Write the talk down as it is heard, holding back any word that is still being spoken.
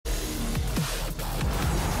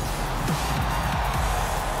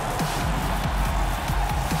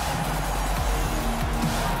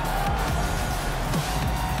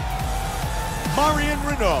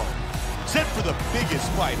Reneau, set for the biggest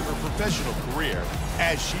fight of her professional career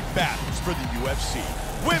as she battles for the UFC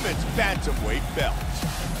Women's Bantamweight belt.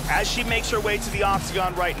 As she makes her way to the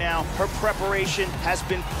octagon right now, her preparation has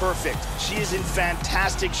been perfect. She is in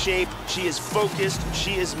fantastic shape, she is focused,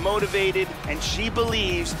 she is motivated, and she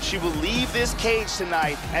believes she will leave this cage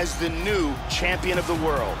tonight as the new champion of the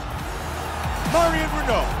world. Marion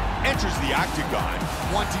Reneau enters the octagon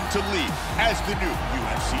wanting to leave as the new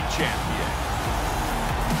UFC champion.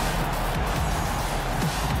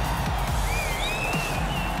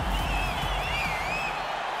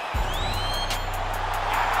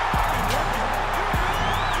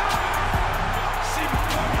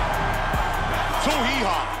 Seo Hee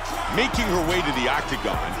Ham making her way to the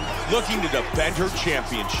octagon, looking to defend her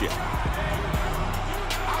championship.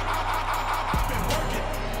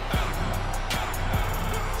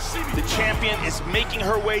 The champion is making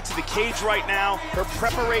her way to the cage right now. Her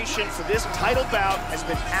preparation for this title bout has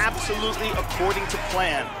been absolutely according to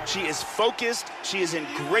plan. She is focused, she is in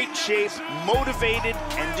great shape, motivated,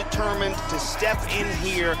 and determined to step in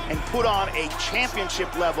here and put on a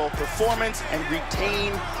championship-level performance and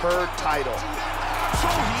retain her title. Seo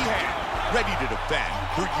Hee Ham, ready to defend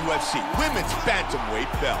her UFC Women's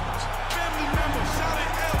Bantamweight belt.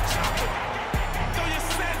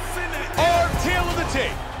 Our tale of the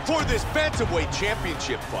tape for this Bantamweight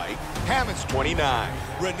championship fight, Ham is 29.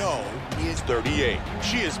 Reneau is 38.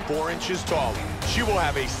 She is 4 inches taller. She will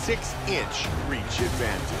have a 6-inch reach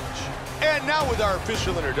advantage. And now with our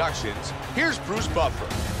official introductions, here's Bruce Buffer.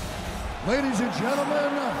 Ladies and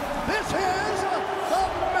gentlemen, this is the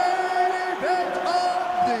main event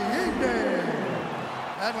of the evening.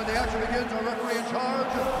 And when the action begins, our referee in charge,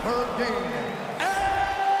 Herb Dean. And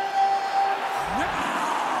now,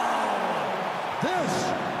 this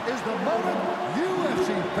is the moment UFC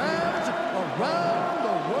fans around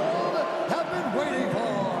the world have been waiting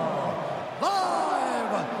for.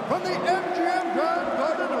 Live from the MGM Grand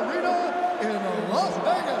Garden Arena in Las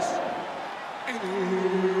Vegas.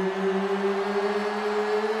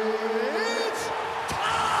 It's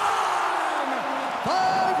time! 5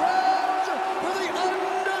 rounds for the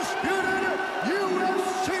undisputed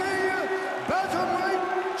UFC Bantamweight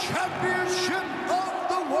Championship of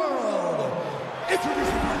the world.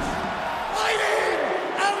 Introducing us, fighting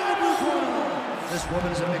out of the blue corner. This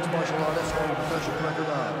woman is a mixed martial artist holding a professional record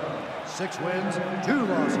of 6 wins, 2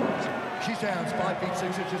 losses. She stands 5 feet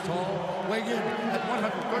 6 inches tall, weighing in at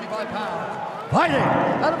 135 pounds. Fighting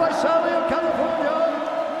out of Visalia, California,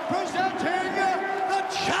 presenting the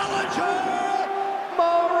challenger,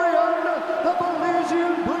 Marion the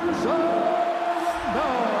Brazilian Reneau.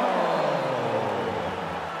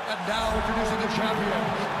 And now introducing the champion,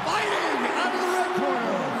 fighting out of the red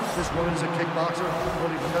corner. This woman is a kickboxer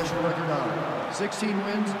holding a professional record of 16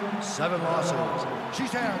 wins, 7 losses. She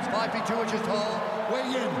stands 5 feet 2 inches tall,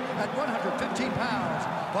 weighing in at 115 pounds.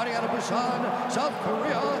 Fighting out of Busan, South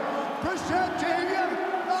Korea, presenting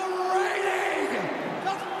the reigning,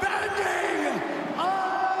 defending,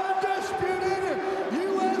 undisputed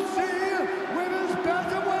UFC Women's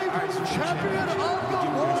Bantamweight Champion of the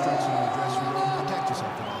world,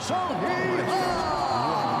 Seo Hee Ham.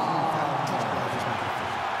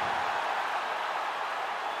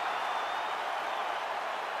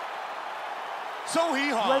 Seo Hee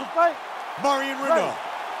Ham, Marion Reneau.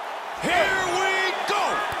 Here we go!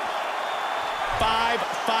 5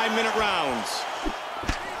 5-minute rounds.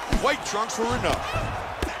 White trunks for Reneau.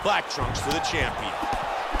 Black trunks for the champion.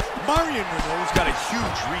 Marion Reneau's got a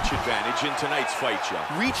huge reach advantage in tonight's fight, Joe.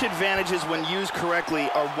 Reach advantages, when used correctly,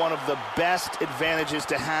 are one of the best advantages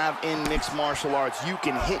to have in mixed martial arts. You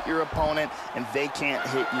can hit your opponent, and they can't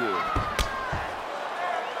hit you.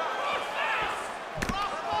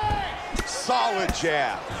 Solid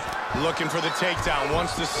jab. Looking for the takedown,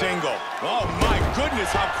 wants the single. Oh my goodness,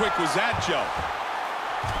 how quick was that, Joe?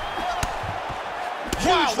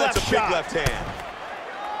 Wow, that's a big left hand.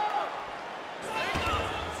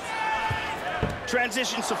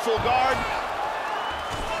 Transitions to full guard.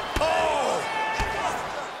 Oh!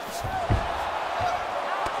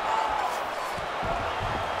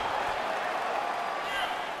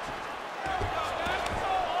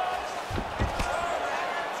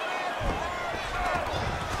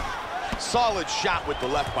 Solid shot with the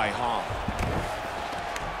left by Ham.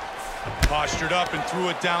 Postured up and threw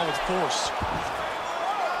it down with force.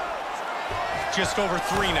 Just over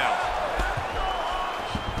 3 now.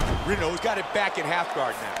 Reneau's got it back in half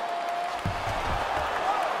guard now.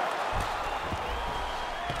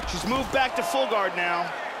 She's moved back to full guard now.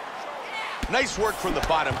 Nice work from the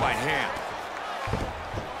bottom by Ham.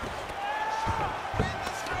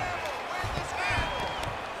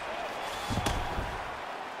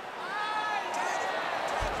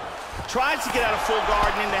 Tries to get out of full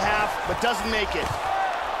guard and into half, but doesn't make it.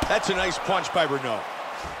 That's a nice punch by Reneau.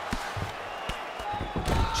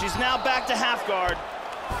 She's now back to half guard.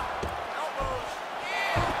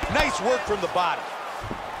 Nice work from the bottom.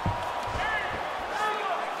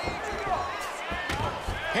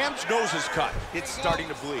 Ham's nose is cut. It's starting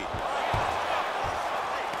to bleed.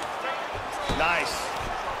 Nice.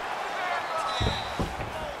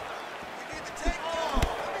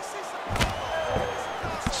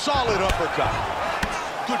 Solid uppercut.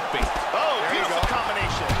 Good bait. Oh, beautiful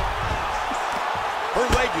combination. Her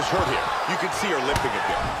leg is hurt here. You can see her limping a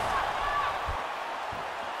bit.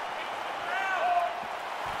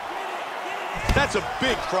 That's a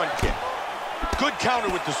big front kick. Good counter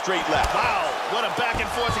with the straight left. Wow, what a back and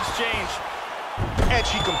forth exchange. And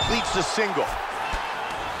she completes the single.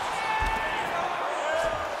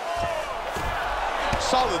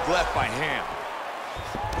 Solid left by Ham.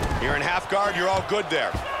 Here in half guard, you're all good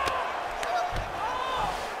there.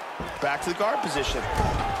 Back to the guard position.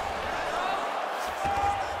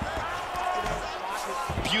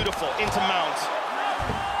 Beautiful, into mount.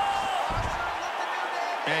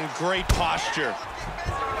 And great posture.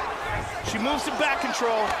 She moves to back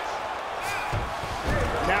control.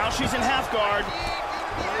 Now she's in half guard.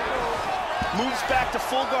 Moves back to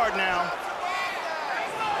full guard now.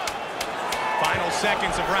 Final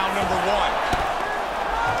seconds of round number 1.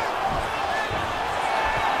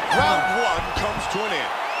 Round 1 comes to an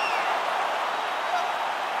end.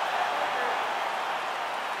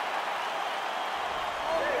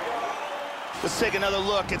 Let's take another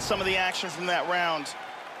look at some of the action from that round.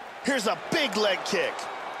 Here's a big leg kick.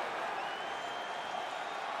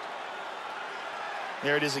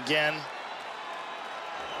 There it is again.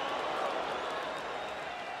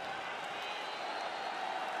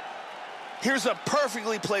 Here's a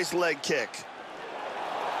perfectly placed leg kick.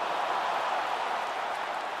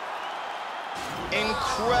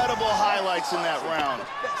 Incredible highlights in that round.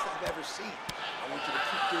 Best I've ever seen. I want you to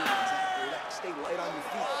keep doing exactly that. Stay light on your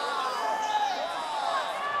feet.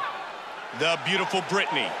 The beautiful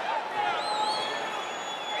Brittany.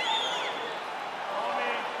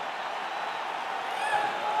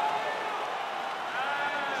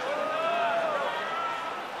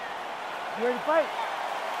 You ready to fight?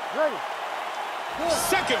 Ready.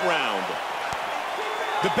 Second round.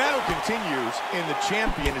 The battle continues, and the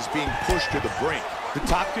champion is being pushed to the brink. The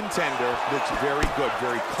top contender looks very good,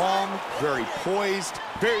 very calm, very poised,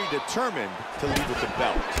 very determined to leave with the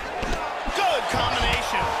belt. Good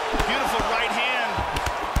combination. Beautiful right hand.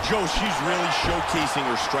 Joe, she's really showcasing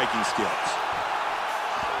her striking skills.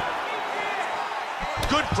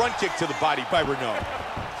 Good front kick to the body by Reneau.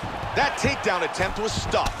 That takedown attempt was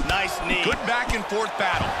stuffed. Nice knee. Good back and forth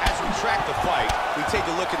battle. As we track the fight, we take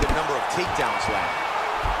a look at the number of takedowns landed.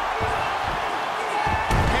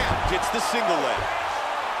 Ham gets the single leg.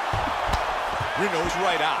 Renault's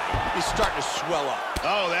right eye is starting to swell up.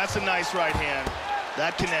 Oh, that's a nice right hand.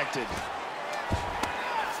 That connected.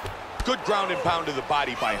 Good ground and pound to the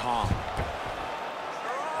body by Ham.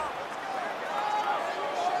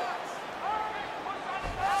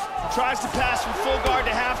 Tries to pass from full guard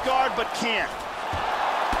to half guard, but can't.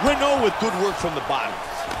 Reneau with good work from the bottom.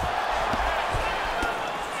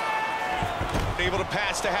 Able to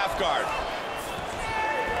pass to half guard.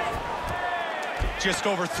 Just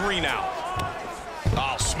over 3 now.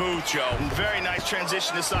 Oh, smooth, Joe. Very nice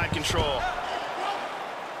transition to side control.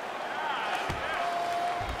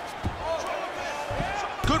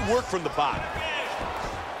 Good work from the bottom.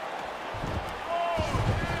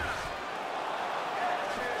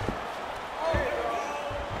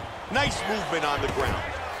 Nice movement on the ground.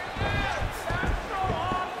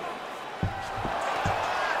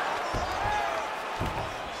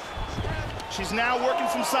 She's now working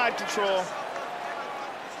from side control.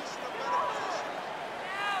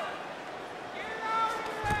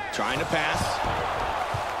 Trying to pass.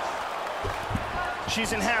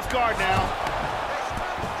 She's in half guard now.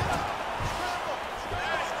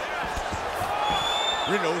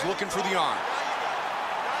 Renault's looking for the arm.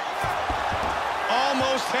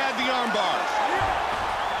 Almost had the arm bar.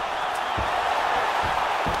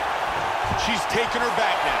 She's taking her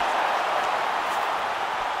back now.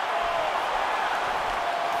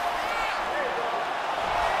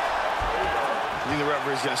 I think the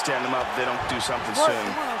referee's going to stand them up if they don't do something soon.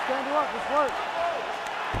 Come on, stand her up. Let's work.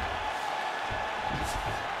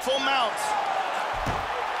 Full mount.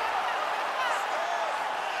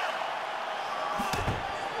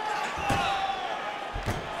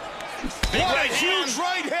 Big What right a huge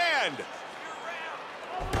right hand!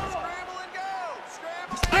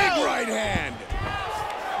 Big right hand!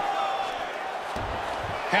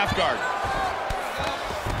 Half guard.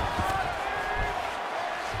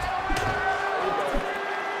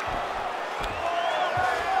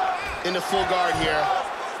 into full guard here.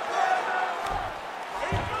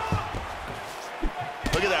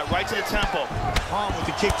 Look at that, right to the temple. Palm with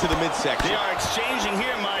the kick to the midsection. They are exchanging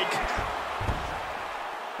here, Mike.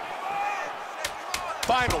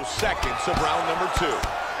 Final seconds of round number 2.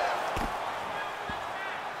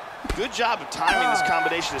 Good job of timing this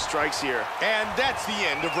combination of strikes here. And that's the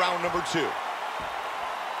end of round number 2.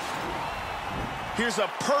 Here's a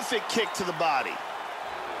perfect kick to the body.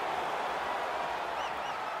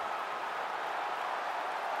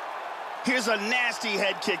 Here's a nasty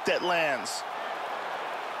head kick that lands.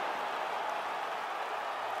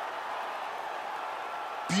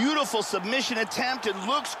 Beautiful submission attempt. It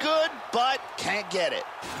looks good, but can't get it.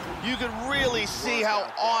 You can really see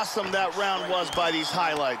how awesome that round was by these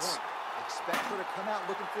highlights. Expect her to come out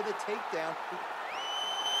looking for the takedown.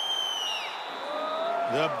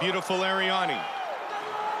 The beautiful Ariani.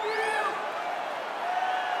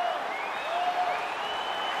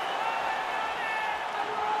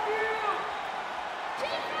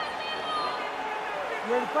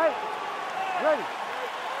 You ready to fight? Ready.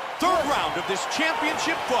 Third round of this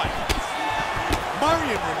championship fight.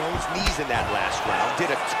 Marion Reneau's knees in that last round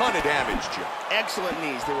did a ton of damage, Joe. Excellent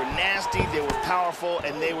knees. They were nasty, they were powerful,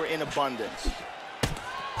 and they were in abundance.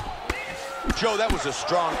 Joe, that was a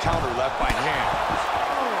strong counter left by Ham.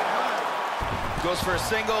 Goes for a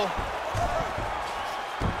single.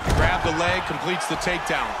 Grab the leg, completes the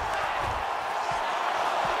takedown.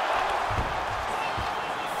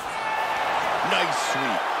 Nice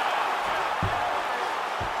sweep.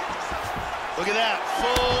 Look at that,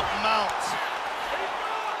 full mount.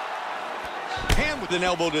 Ham with an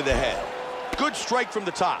elbow to the head. Good strike from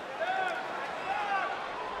the top.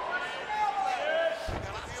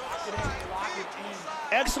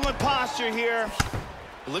 Excellent posture here.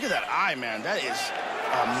 Look at that eye, man. That is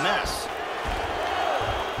a mess.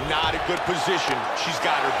 Not a good position. She's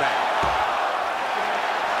got her back.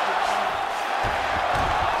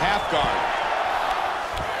 Half guard.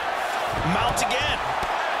 Mount again.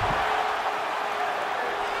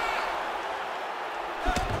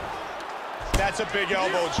 That's a big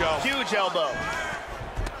elbow, Joe. Huge elbow.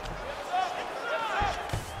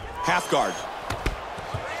 Half guard.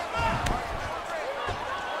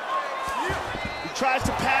 He tries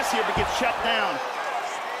to pass here but gets shut down.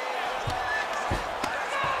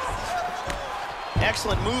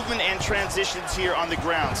 Excellent movement and transitions here on the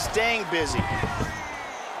ground. Staying busy.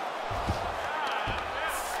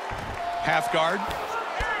 Half guard.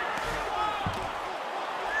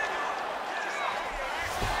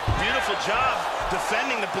 Beautiful job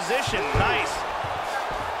defending the position. Nice.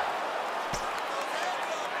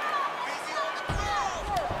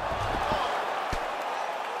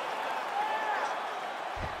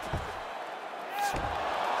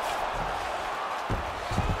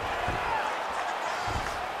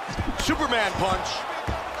 Superman punch.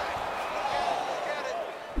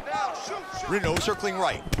 Reneau circling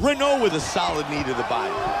right. Reneau with a solid knee to the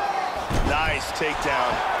body. Nice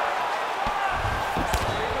takedown.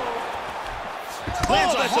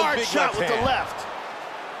 Lands a hard shot with the left.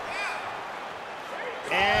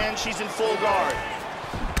 And she's in full guard.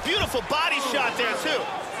 Beautiful body shot there, too.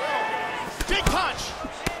 Big punch.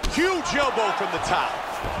 Huge elbow from the top.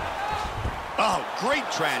 Oh, great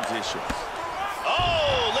transition.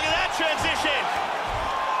 Oh, look at that transition.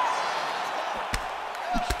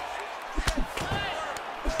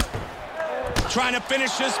 Trying to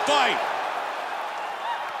finish this fight.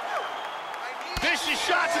 Vicious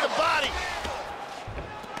shot to the body.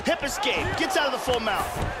 Hip escape. Gets out of the full mount.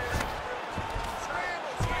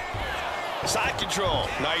 Side control.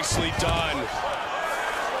 Nicely done.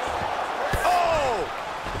 Oh,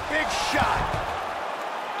 big shot.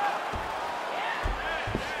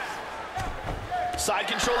 Side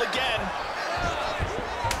control again.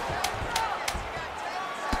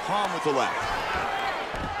 Palm with the left.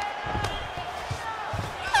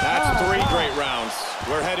 That's 3 great rounds.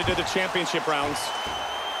 We're headed to the championship rounds.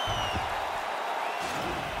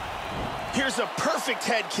 Here's a perfect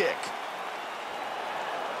head kick.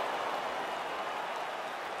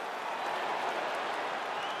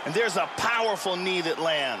 And there's a powerful knee that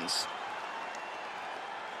lands.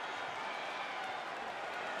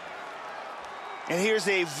 And here's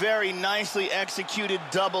a very nicely executed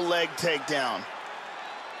double leg takedown.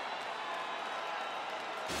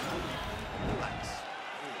 Relax.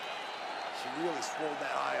 She really swelled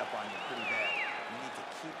that eye up on you pretty bad. You need to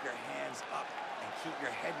keep your hands up and keep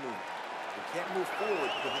your head moving. You can't move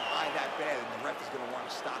forward with an eye that bad, and the ref is going to want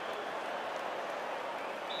to stop it.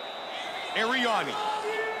 Ariani.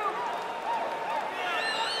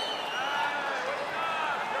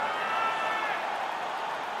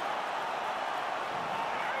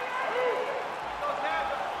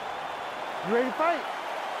 You ready to fight?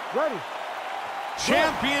 Ready.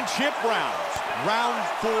 Championship rounds. Round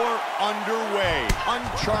 4 underway.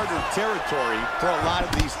 Uncharted territory for a lot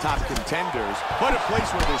of these top contenders, but a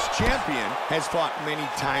place where this champion has fought many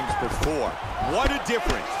times before. What a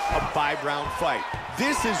difference, a 5-round fight.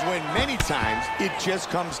 This is when many times it just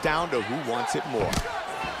comes down to who wants it more.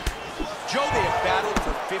 Joe, they have battled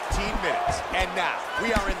for 15 minutes, and now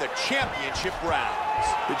we are in the championship rounds.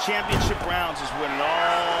 The championship rounds is when it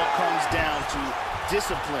all comes down to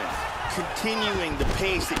discipline, continuing the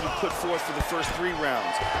pace that you put forth for the first 3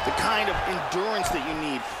 rounds. The kind of endurance that you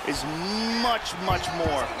need is much, much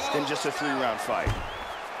more than just a 3-round fight.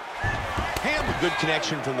 Ham, a good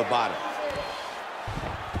connection from the bottom.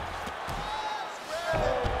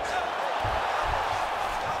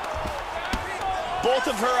 Both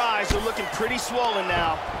of her eyes are looking pretty swollen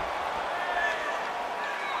now.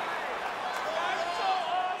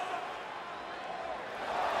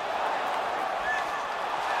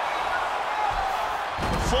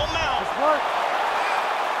 Full mount.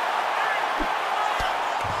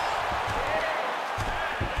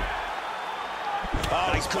 Oh,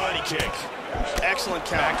 nice body kick. Excellent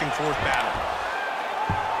count. Back and forth battle.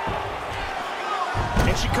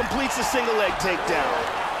 And she completes the single leg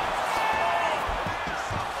takedown.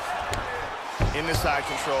 In the side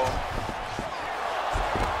control.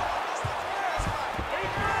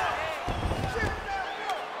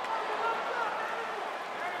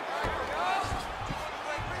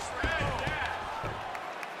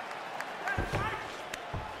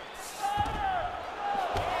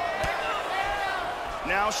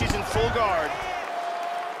 Now she's in full guard.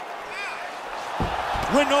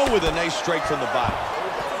 Reneau with a nice strike from the bottom.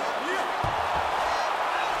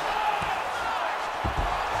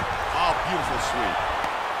 Oh, beautiful sweep.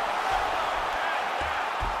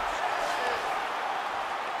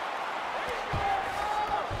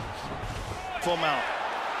 Full mount.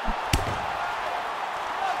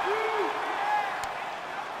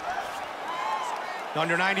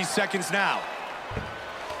 Under 90 seconds now.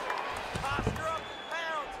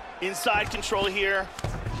 Inside control here.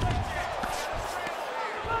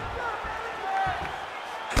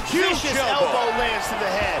 Vicious elbow lands to the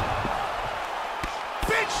head.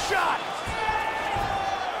 Big shot!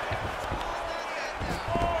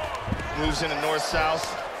 Moves into north-south.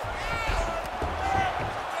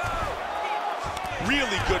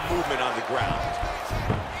 Really good movement on the ground.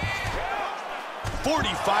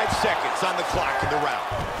 45 seconds on the clock in the round.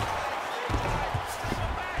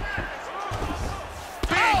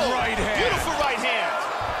 Big right hand. Beautiful right hand.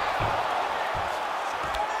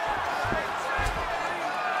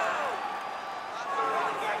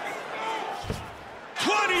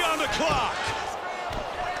 On the clock.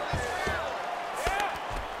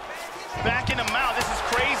 Back in the mount. This is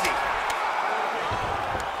crazy.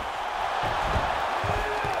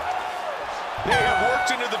 They have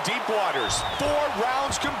worked into the deep waters. 4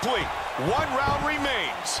 rounds complete. 1 round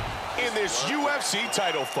remains in this UFC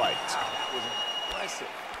title fight. That was impressive.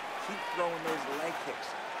 Keep throwing those leg kicks.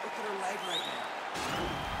 Look at her leg right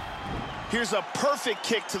now. Here's a perfect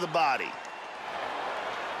kick to the body.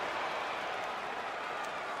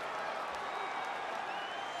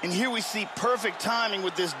 And here we see perfect timing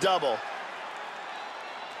with this double.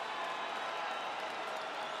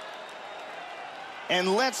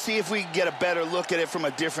 And let's see if we can get a better look at it from a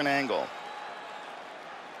different angle.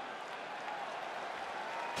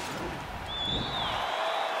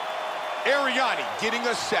 Ariani getting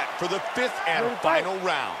us set for the 5th and final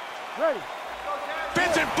round. Ready.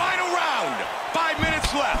 5th and final round. 5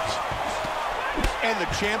 minutes left. And the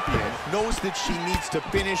champion knows that she needs to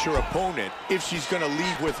finish her opponent if she's going to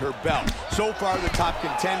leave with her belt. So far, the top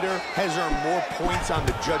contender has earned more points on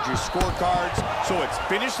the judges' scorecards, so it's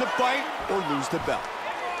finish the fight or lose the belt.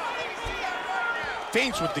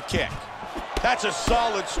 Feints with the kick. That's a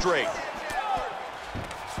solid straight.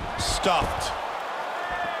 Stuffed.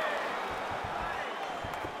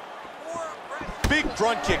 Big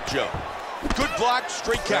front kick, Joe. Good block,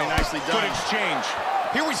 straight count. Very nicely done. Good exchange.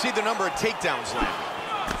 Here we see the number of takedowns landed.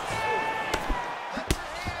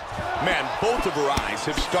 Man, both of her eyes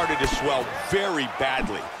have started to swell very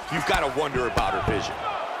badly. You've got to wonder about her vision.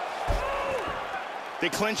 They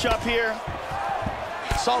clinch up here.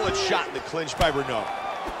 Solid shot in the clinch by Reneau.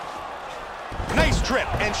 Nice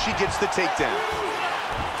trip, and she gets the takedown.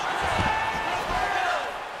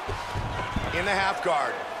 In the half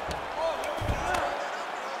guard.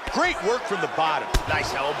 Great work from the bottom.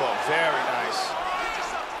 Nice elbow, very nice.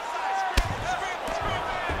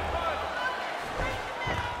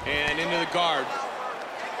 And into the guard.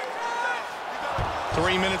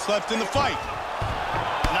 3 minutes left in the fight.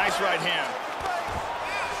 Nice right hand.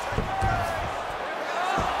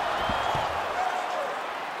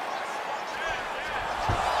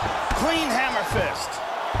 Clean hammer fist.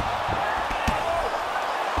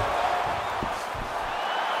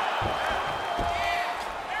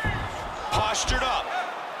 Postured up.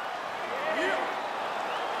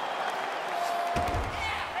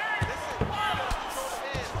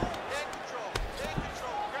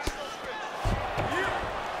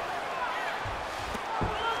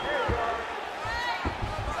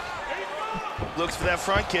 Looks for that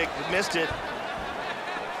front kick, but missed it.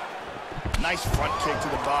 Nice front kick to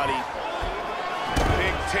the body.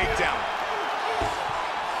 Big takedown.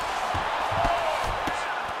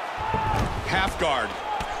 Half guard.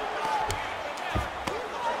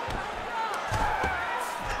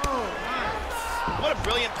 What a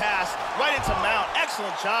brilliant pass, right into mount.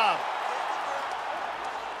 Excellent job.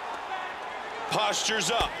 Postures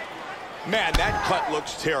up. Man, that cut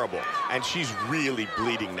looks terrible, and she's really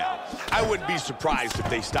bleeding now. I wouldn't be surprised if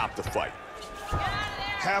they stopped the fight.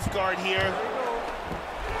 Half guard here.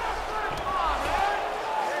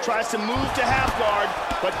 Tries to move to half guard,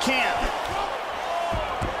 but can't.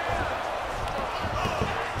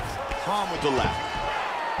 Palm with the left.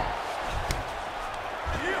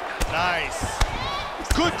 Nice.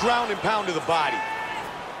 Good ground and pound to the body.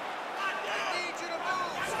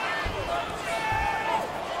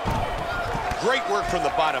 Great work from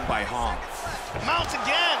the bottom by Hong. Mounts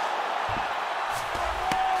again.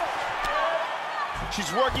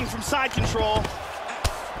 She's working from side control.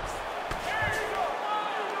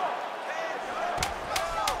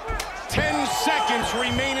 Ten seconds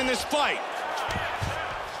remain in this fight.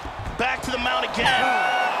 Back to the mount again.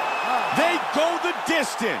 They go the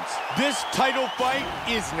distance. This title fight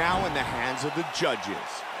is now in the hands of the judges.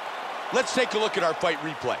 Let's take a look at our fight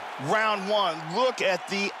replay. Round one, look at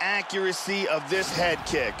the accuracy of this head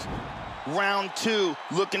kick. Round two,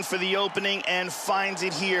 looking for the opening and finds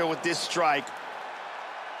it here with this strike.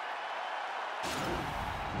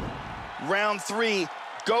 Round three,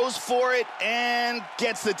 goes for it and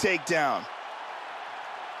gets the takedown.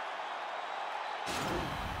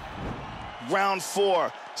 Round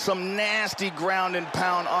four, some nasty ground and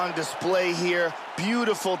pound on display here.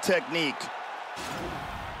 Beautiful technique.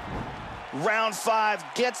 Round five,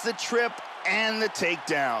 gets the trip and the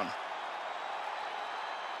takedown.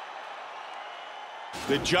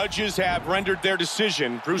 The judges have rendered their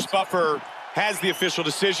decision. Bruce Buffer has the official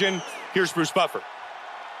decision. Here's Bruce Buffer.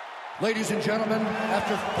 Ladies and gentlemen,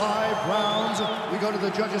 after 5 rounds, we go to the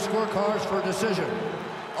judges' scorecards for a decision.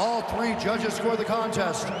 All 3 judges score the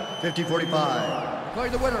contest 50-45.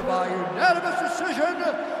 Declaring the winner by unanimous decision,